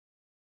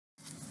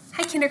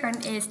Hi,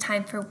 kindergarten, it is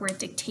time for word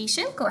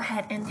dictation. Go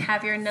ahead and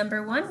have your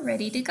number 1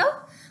 ready to go.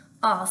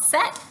 All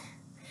set.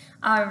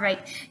 All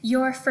right,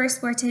 your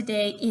first word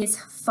today is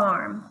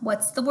farm.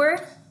 What's the word?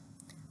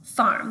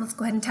 Farm. Let's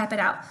go ahead and type it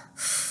out.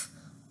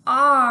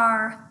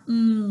 Farm.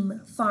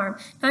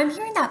 Now I'm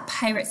hearing that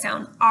pirate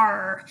sound,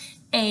 R,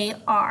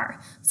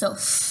 A-R. So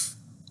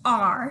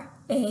R,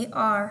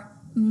 A-R,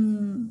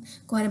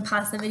 Go ahead and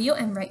pause the video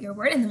and write your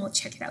word, and then we'll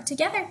check it out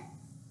together.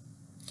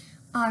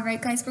 All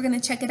right, guys, we're going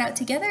to check it out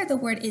together. The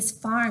word is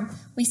farm.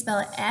 We spell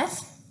it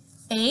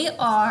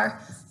F-A-R,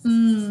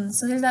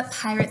 So there's that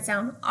pirate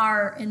sound,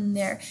 R, in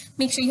there.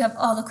 Make sure you have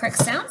all the correct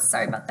sounds.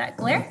 Sorry about that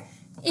glare.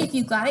 If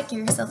you got it, give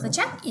yourself a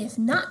check. If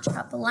not,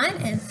 drop a line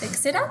and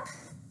fix it up.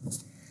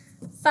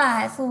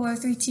 5, 4,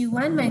 3, 2,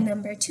 1. My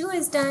number 2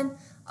 is done.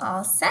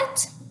 All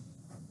set.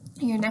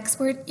 Your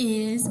next word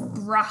is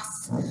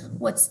broth.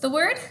 What's the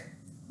word?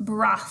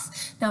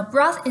 Broth. Now,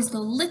 broth is the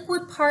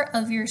liquid part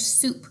of your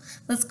soup.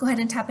 Let's go ahead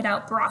and tap it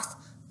out. Broth.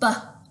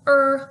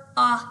 B-R-O-Th.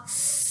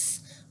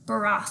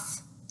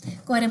 Broth.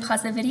 Go ahead and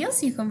pause the video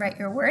so you can write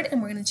your word,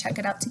 and we're going to check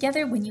it out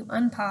together when you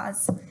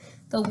unpause.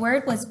 The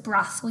word was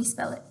broth. We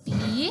spell it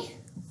B-R-O-T-H.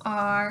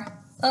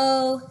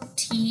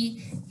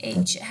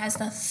 It has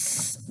the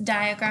th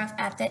diagraph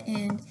at the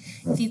end.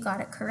 If you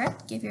got it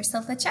correct, give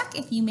yourself a check.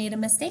 If you made a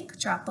mistake,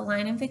 drop a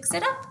line and fix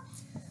it up.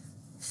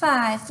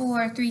 5,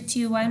 4, 3,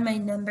 2, 1. My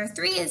number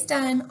 3 is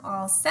done.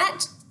 All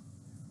set.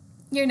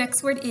 Your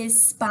next word is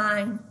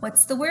spine.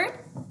 What's the word?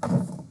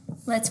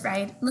 Let's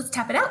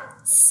tap it out.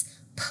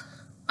 S-P-I-N,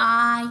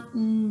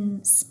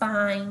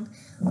 spine.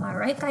 All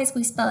right, guys,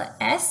 we spell it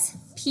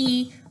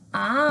S-P-I-N-E.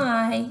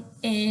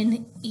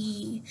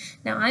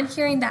 Now, I'm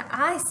hearing that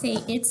I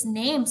say its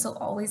name, so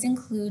always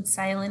include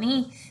silent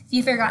E. If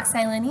you forgot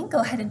silent E, go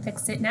ahead and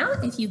fix it now.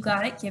 If you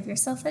got it, give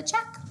yourself a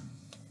check.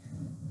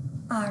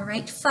 All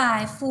right,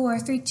 5, 4,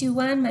 3, 2,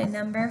 1. My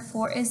number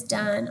 4 is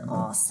done.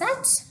 All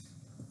set.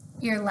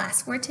 Your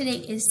last word today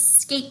is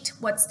skate.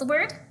 What's the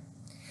word?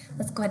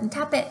 Let's go ahead and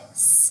tap it.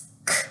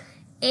 S-K-A-T.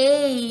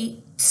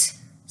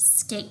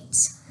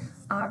 Skate.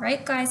 All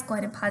right, guys, go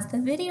ahead and pause the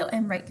video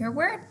and write your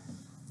word.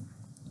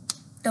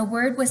 The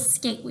word was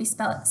skate. We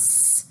spell it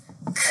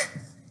S-K-A-T.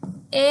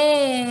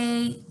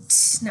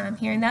 Now I'm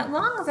hearing that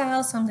long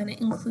vowel, so I'm going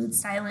to include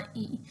silent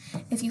E.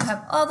 If you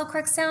have all the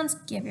correct sounds,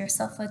 give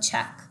yourself a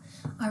check.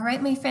 All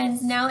right, my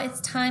friends, now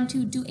it's time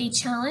to do a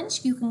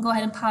challenge. You can go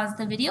ahead and pause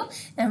the video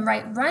and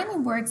write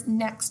rhyming words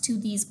next to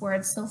these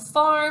words. So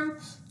farm,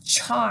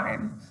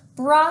 charm,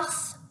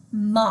 broth,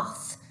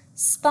 moth,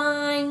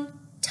 spine,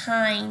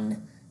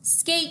 tine,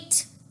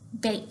 skate,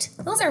 bait.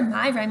 Those are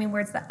my rhyming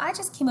words that I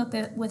just came up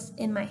with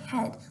in my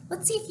head.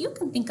 Let's see if you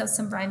can think of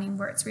some rhyming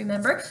words.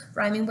 Remember,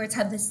 rhyming words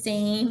have the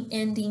same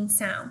ending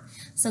sound.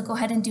 So go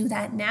ahead and do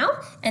that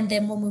now, and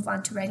then we'll move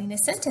on to writing a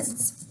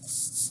sentence.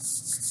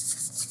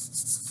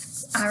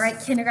 All right,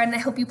 kindergarten, I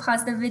hope you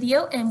paused the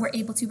video and were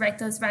able to write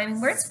those rhyming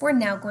words. We're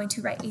now going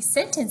to write a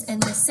sentence,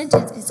 and this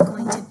sentence is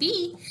going to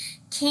be,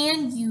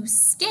 can you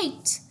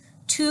skate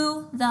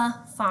to the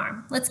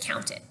farm? Let's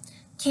count it.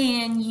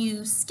 Can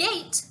you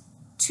skate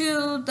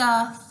to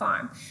the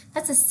farm?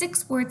 That's a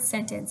 6-word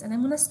sentence, and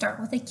I'm going to start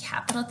with a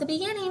capital at the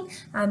beginning.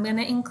 I'm going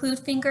to include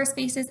finger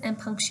spaces and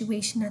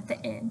punctuation at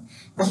the end.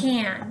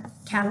 Can,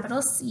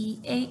 capital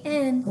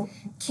C-A-N.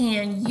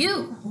 Can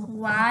you,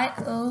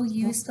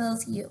 Y-O-U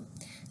spells you.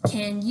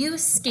 Can you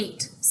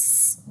skate?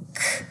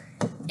 S-K-A-T.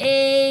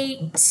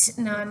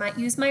 Now I might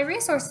use my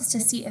resources to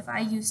see if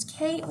I used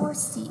K or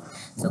C.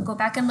 So go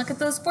back and look at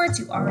those words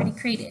you already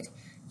created.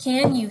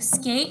 Can you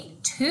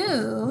skate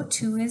to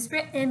is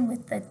written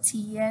with the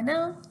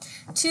T-N-O,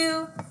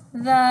 to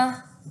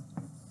the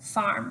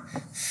farm.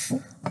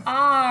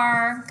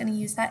 I'm going to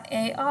use that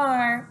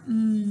A-R,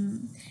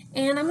 And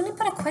I'm going to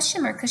put a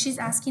question mark because she's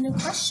asking a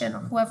question, or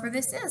whoever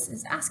this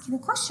is asking a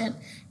question.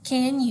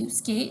 Can you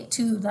skate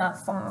to the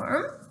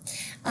farm?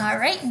 All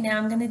right, now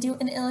I'm going to do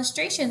an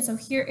illustration. So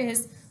here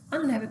is,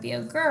 I'm going to have it be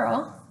a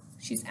girl.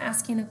 She's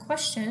asking a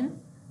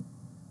question.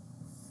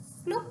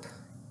 Bloop.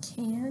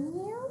 Can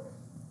you?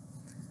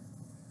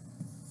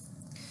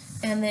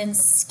 And then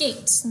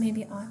skate.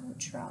 Maybe I will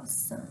draw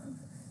some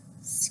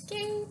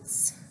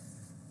skates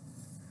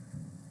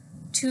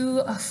to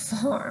a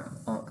farm.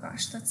 Oh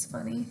gosh, that's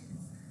funny.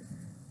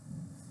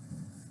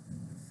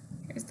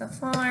 Here's the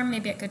farm.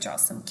 Maybe I could draw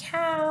some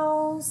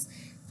cows.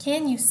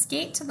 Can you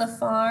skate to the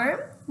farm?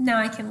 Now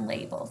I can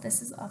label.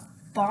 This is a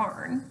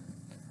barn.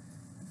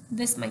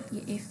 This might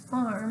be a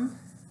farm.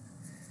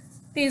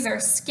 These are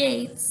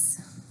skates.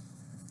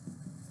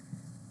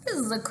 This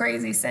is a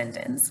crazy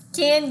sentence.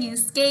 Can you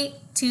skate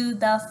to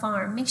the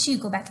farm? Make sure you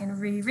go back and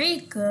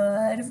reread.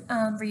 Good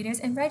readers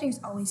and writers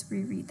always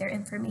reread their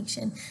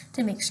information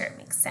to make sure it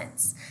makes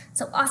sense.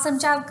 So awesome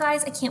job,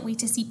 guys. I can't wait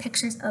to see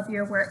pictures of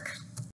your work.